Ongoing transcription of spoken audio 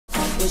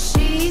what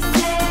she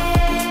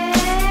said.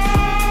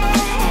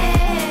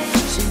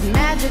 She's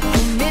magical,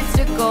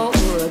 mystical,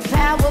 a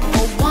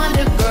powerful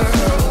wonder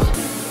girl.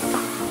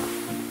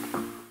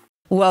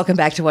 Welcome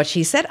back to What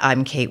She Said.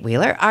 I'm Kate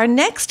Wheeler. Our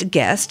next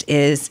guest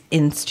is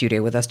in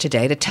studio with us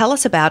today to tell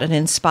us about an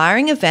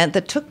inspiring event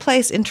that took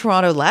place in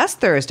Toronto last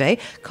Thursday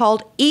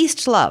called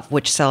East Love,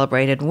 which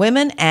celebrated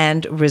women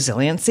and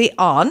resiliency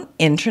on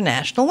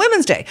International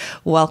Women's Day.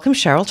 Welcome,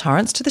 Cheryl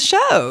Torrance, to the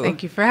show.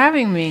 Thank you for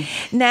having me.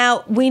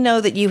 Now, we know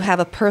that you have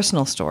a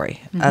personal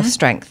story of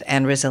strength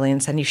and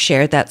resilience, and you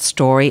shared that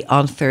story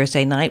on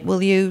Thursday night.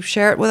 Will you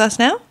share it with us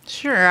now?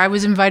 Sure. I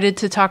was invited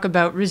to talk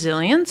about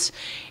resilience,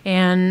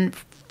 and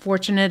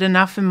fortunate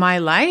enough in my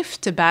life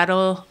to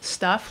battle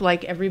stuff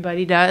like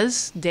everybody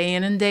does day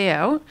in and day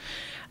out.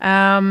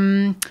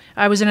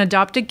 I was an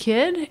adopted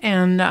kid,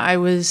 and I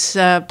was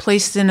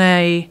placed in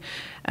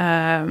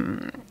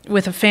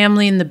with a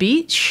family in the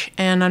beach,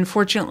 and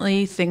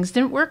unfortunately things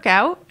didn't work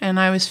out, and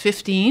I was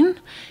 15,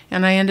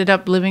 and I ended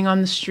up living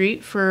on the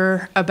street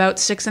for about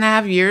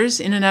 6.5 years,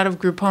 in and out of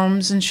group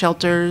homes and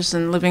shelters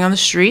and living on the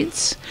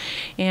streets,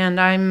 and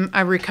I'm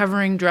a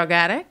recovering drug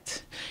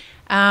addict.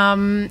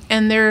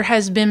 And there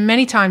has been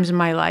many times in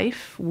my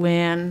life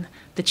when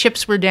the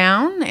chips were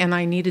down and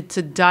I needed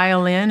to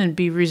dial in and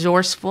be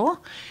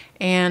resourceful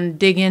and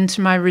dig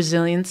into my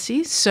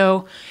resiliency.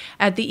 So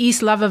at the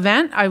East Love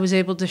event, I was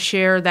able to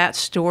share that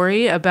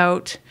story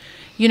about,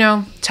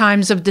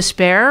 times of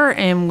despair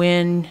and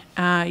when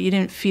you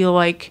didn't feel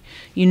like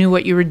you knew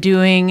what you were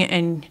doing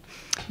and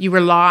you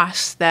were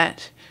lost,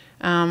 that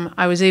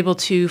I was able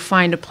to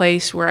find a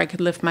place where I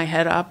could lift my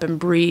head up and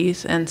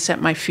breathe and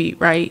set my feet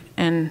right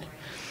and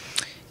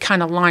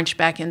kind of launch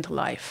back into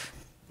life.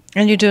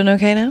 And you're doing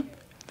okay now?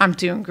 I'm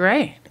doing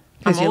great.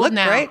 Because you look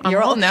great.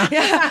 You're old now.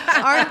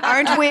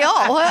 Aren't we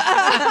all?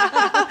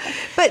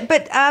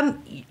 But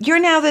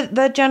you're now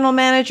the general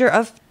manager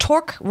of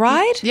Torque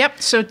Ride?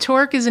 Yep. So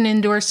Torque is an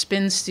indoor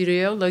spin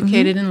studio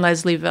located in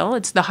Leslieville.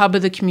 It's the hub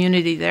of the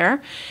community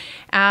there.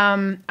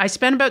 I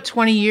spent about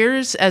 20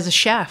 years as a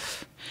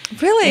chef.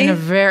 Really?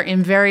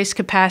 In various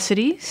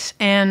capacities.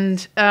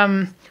 And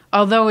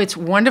although it's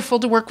wonderful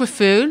to work with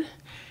food,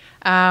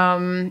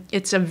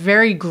 it's a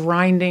very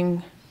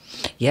grinding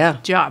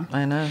job.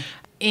 I know.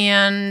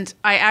 And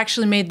I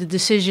actually made the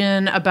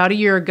decision about a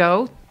year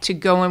ago to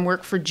go and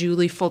work for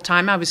Julie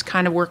full-time. I was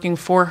kind of working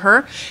for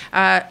her.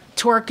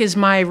 Torque is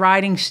my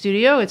riding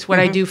studio. It's what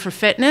I do for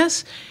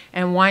fitness.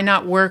 And why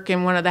not work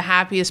in one of the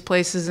happiest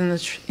places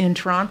in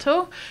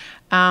Toronto?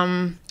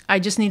 I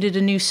just needed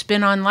a new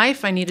spin on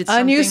life. I needed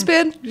something. A new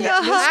spin?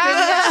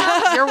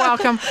 Yeah. You're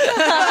welcome.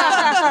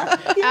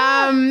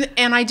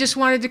 And I just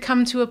wanted to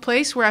come to a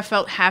place where I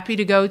felt happy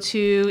to go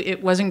to.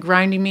 It wasn't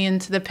grinding me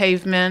into the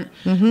pavement.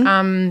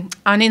 On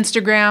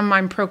Instagram,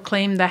 I'm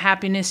proclaimed the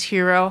happiness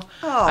hero.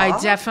 Aww. I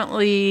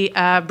definitely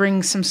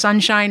bring some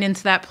sunshine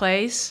into that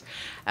place.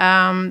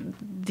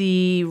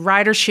 The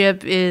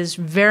ridership is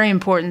very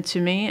important to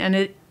me, and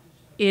it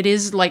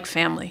is like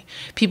family.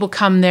 People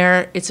come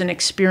there. It's an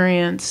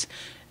experience.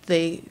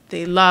 They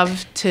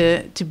love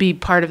to be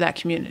part of that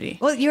community.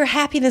 Well, your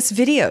happiness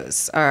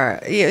videos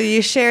are,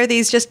 you share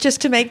these just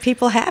to make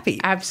people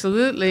happy.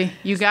 Absolutely.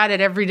 You got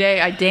it every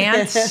day. I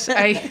dance.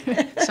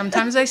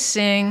 Sometimes I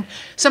sing.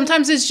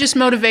 Sometimes it's just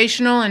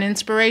motivational and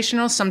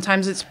inspirational.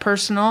 Sometimes it's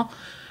personal.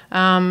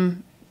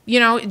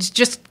 It's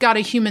just got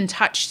a human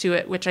touch to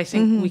it, which I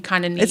think we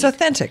kind of need. It's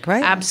authentic,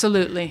 right?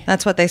 Absolutely.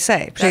 That's what they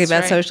say. Particularly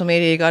about social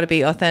media, you got to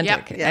be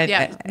authentic.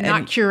 Yep.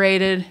 Not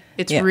curated.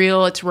 It's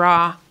real. It's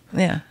raw.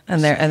 Yeah,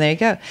 and there you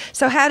go.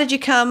 So how did you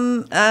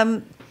come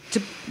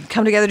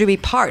together to be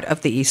part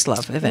of the East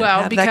Love event?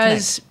 Well,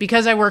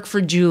 because I work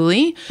for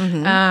Julie.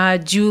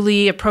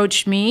 Julie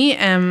approached me,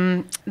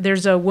 and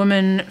there's a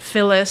woman,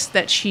 Phyllis,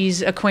 that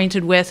she's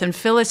acquainted with, and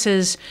Phyllis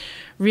has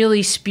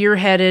really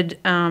spearheaded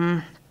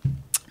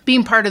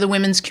being part of the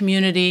women's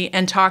community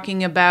and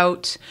talking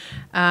about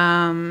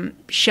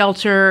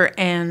shelter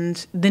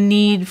and the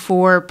need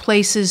for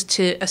places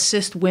to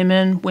assist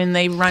women when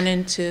they run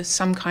into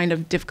some kind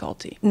of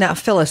difficulty. Now,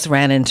 Phyllis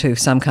ran into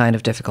some kind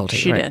of difficulty.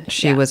 She right? did.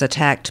 She was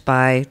attacked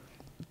by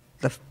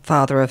the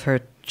father of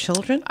her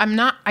children?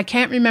 I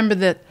can't remember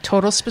the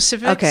total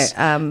specifics.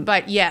 Okay.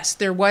 But yes,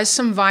 there was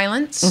some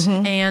violence.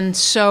 And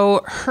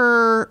so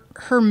her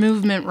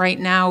movement right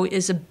now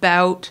is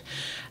about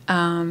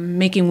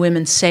making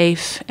women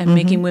safe and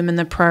making women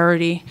the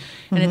priority.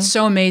 And it's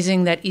so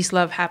amazing that East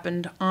Love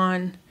happened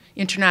on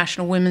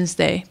International Women's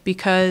Day,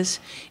 because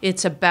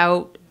it's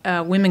about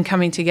women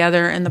coming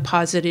together and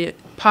the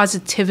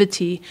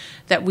positivity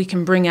that we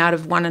can bring out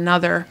of one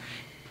another.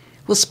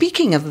 Well,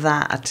 speaking of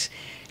that,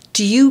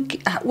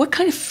 what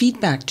kind of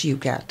feedback do you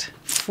get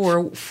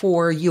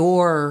for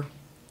your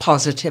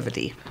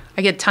positivity?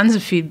 I get tons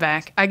of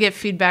feedback. I get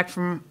feedback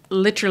from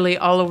literally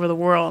all over the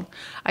world.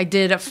 I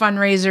did a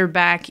fundraiser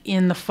back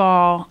in the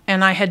fall,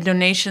 and I had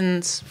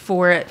donations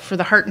for it for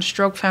the Heart and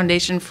Stroke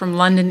Foundation from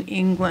London,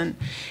 England.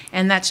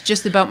 And that's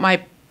just about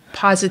my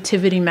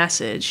positivity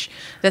message,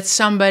 that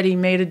somebody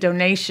made a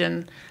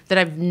donation that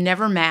I've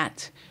never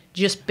met,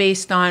 just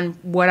based on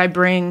what I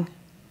bring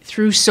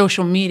through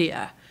social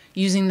media,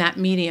 using that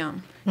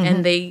medium,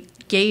 and they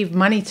gave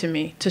money to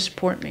me to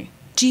support me.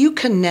 Do you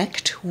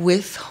connect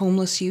with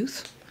homeless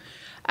youth?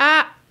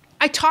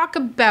 I talk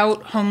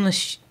about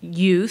homeless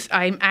youth.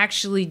 I'm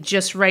actually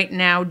just right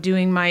now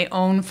doing my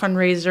own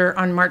fundraiser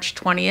on March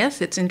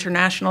 20th. It's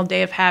International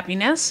Day of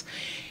Happiness.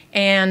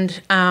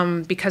 And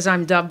because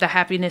I'm dubbed the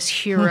Happiness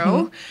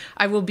Hero,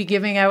 I will be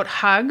giving out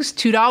hugs,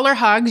 $2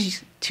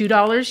 hugs.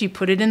 $2, you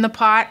put it in the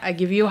pot, I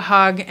give you a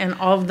hug, and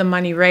all of the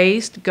money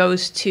raised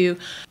goes to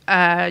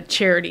a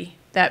charity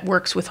that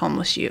works with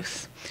homeless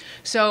youth.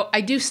 So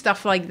I do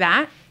stuff like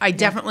that. I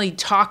definitely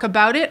talk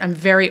about it. I'm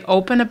very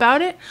open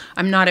about it.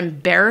 I'm not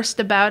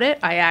embarrassed about it.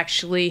 I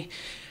actually,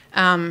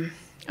 I'm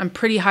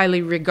pretty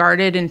highly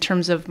regarded in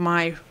terms of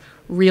my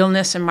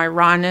realness and my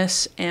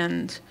rawness,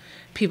 and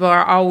people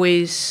are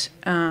always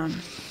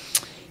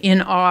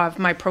in awe of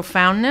my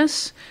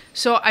profoundness.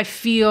 So I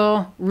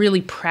feel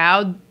really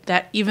proud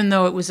that even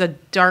though it was a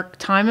dark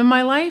time in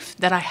my life,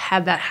 that I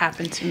had that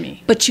happen to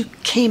me. But you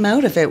came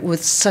out of it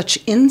with such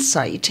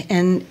insight,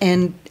 and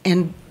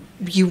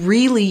you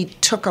really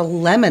took a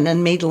lemon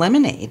and made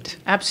lemonade.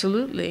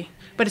 Absolutely.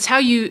 But it's how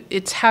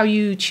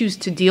you choose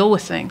to deal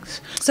with things.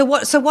 So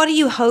what do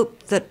you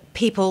hope that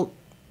people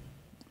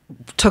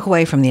took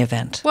away from the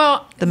event?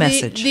 Well, the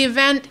message. The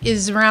event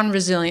is around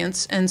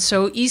resilience, and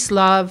so East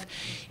Love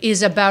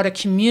is about a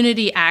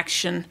community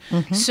action.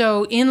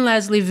 So in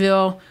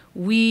Leslieville,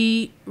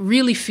 we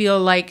really feel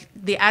like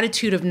the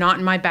attitude of not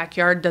in my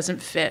backyard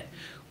doesn't fit.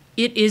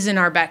 It is in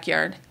our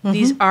backyard.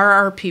 These are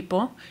our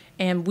people,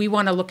 and we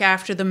want to look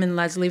after them in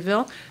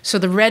Leslieville. So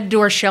the Red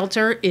Door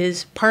Shelter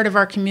is part of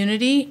our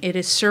community. It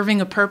is serving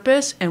a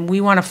purpose, and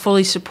we want to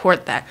fully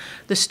support that.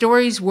 The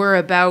stories were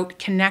about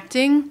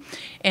connecting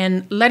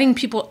and letting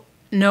people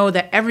know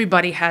that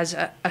everybody has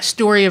a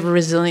story of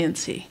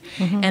resiliency,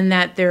 and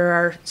that there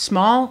are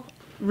small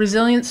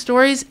resilient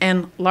stories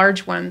and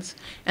large ones,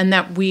 and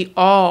that we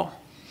all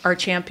are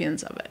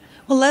champions of it.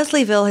 Well,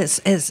 Leslieville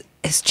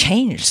has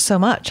changed so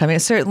much. I mean,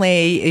 it's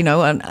certainly,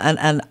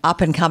 an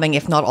up and coming,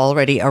 if not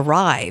already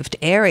arrived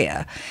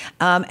area.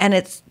 And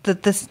it's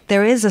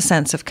there is a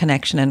sense of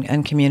connection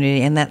and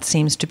community, and that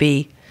seems to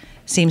be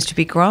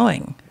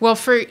growing. Well,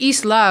 for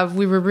East Love,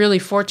 we were really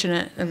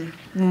fortunate, and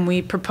when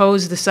we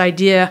proposed this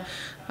idea,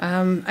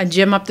 a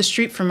gym up the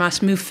street from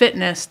us, Move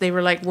Fitness, they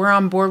were like, we're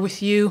on board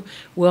with you,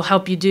 we'll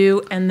help you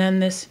do. And then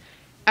this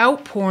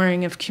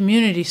outpouring of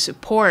community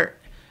support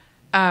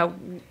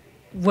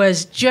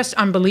was just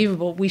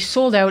unbelievable. We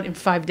sold out in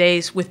 5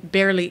 days with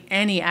barely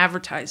any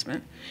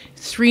advertisement.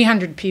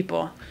 300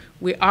 people.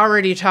 We're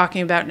already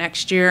talking about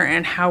next year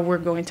and how we're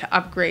going to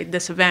upgrade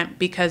this event,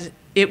 because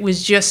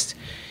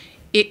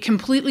it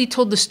completely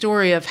told the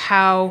story of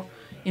how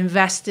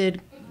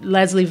invested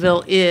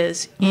Leslieville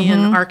is in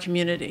our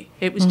community.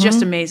 It was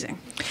just amazing.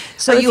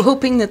 So are you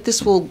hoping that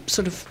this will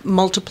sort of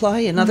multiply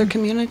in other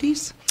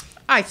communities?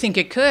 I think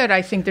it could.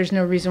 I think there's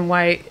no reason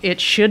why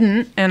it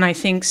shouldn't. And I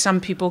think some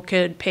people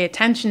could pay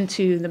attention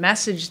to the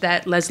message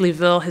that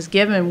Leslieville has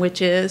given, which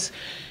is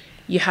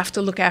you have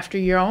to look after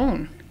your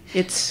own.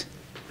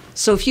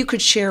 So if you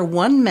could share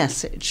one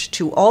message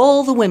to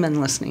all the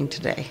women listening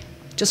today,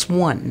 just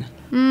one.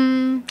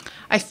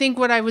 I think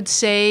what I would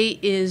say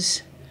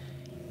is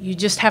you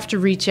just have to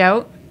reach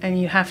out, and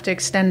you have to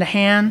extend a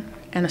hand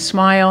and a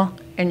smile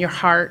and your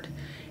heart.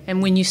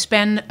 And when you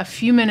spend a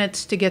few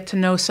minutes to get to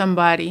know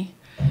somebody,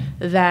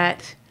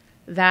 that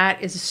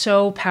is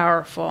so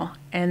powerful,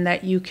 and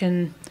that you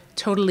can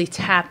totally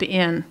tap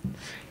in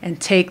and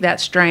take that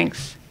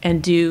strength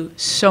and do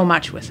so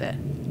much with it.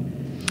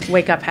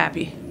 Wake up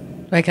happy.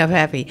 Wake up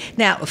happy.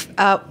 Now,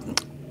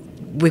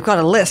 we've got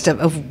a list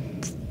of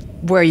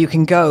where you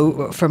can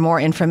go for more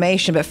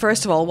information. But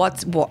first of all,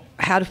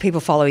 how do people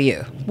follow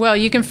you? Well,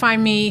 you can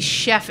find me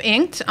Chef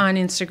Inked on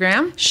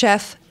Instagram.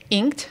 Chef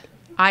Inked.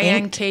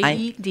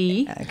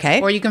 INKED.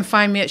 Okay. Or you can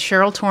find me at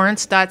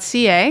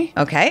CherylTorrance.ca.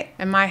 Okay.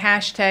 And my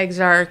hashtags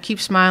are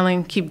keep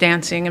smiling, keep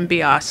dancing, and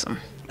be awesome.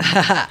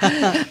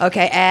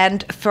 Okay,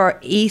 and for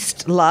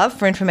East Love,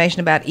 for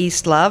information about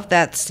East Love,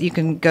 you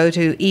can go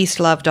to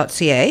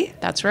eastlove.ca.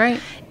 That's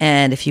right.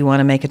 And if you want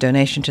to make a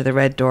donation to the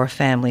Red Door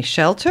Family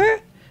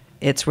Shelter,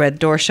 it's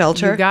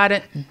reddoorshelter.ca. You got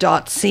it.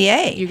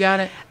 You got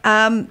it.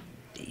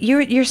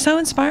 You're so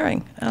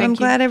inspiring. I'm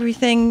glad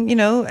everything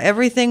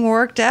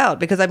worked out,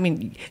 because I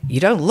mean, you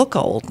don't look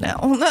old now.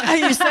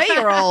 You say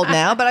you're old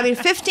now, but I mean,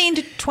 15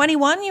 to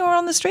 21, you were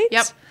on the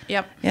streets?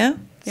 Yep. Yeah?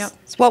 Yep.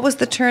 So what was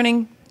the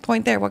turning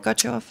point there? What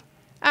got you off?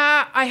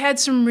 I had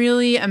some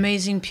really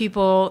amazing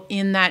people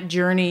in that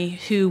journey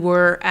who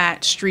were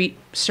at street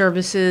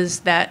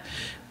services that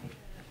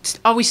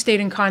always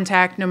stayed in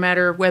contact, no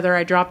matter whether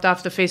I dropped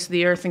off the face of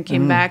the earth and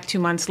came back 2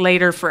 months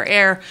later for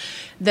air.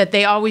 that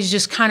they always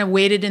just kind of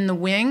waited in the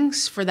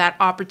wings for that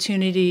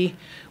opportunity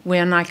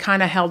when I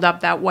kind of held up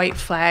that white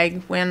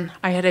flag, when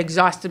I had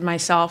exhausted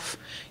myself.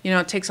 You know,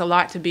 it takes a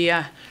lot to be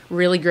a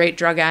really great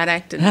drug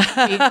addict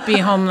and be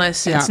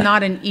homeless. Yeah. It's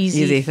not an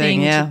easy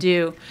thing yeah. to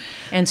do.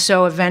 And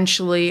so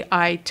eventually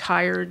I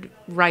tired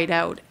right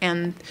out.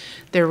 And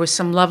there was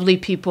some lovely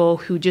people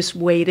who just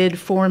waited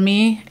for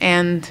me,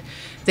 and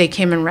they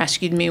came and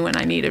rescued me when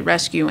I needed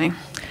rescuing.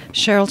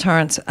 Cheryl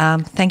Torrance,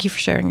 thank you for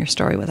sharing your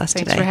story with us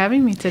Thanks today. for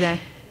having me today.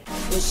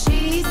 Well, she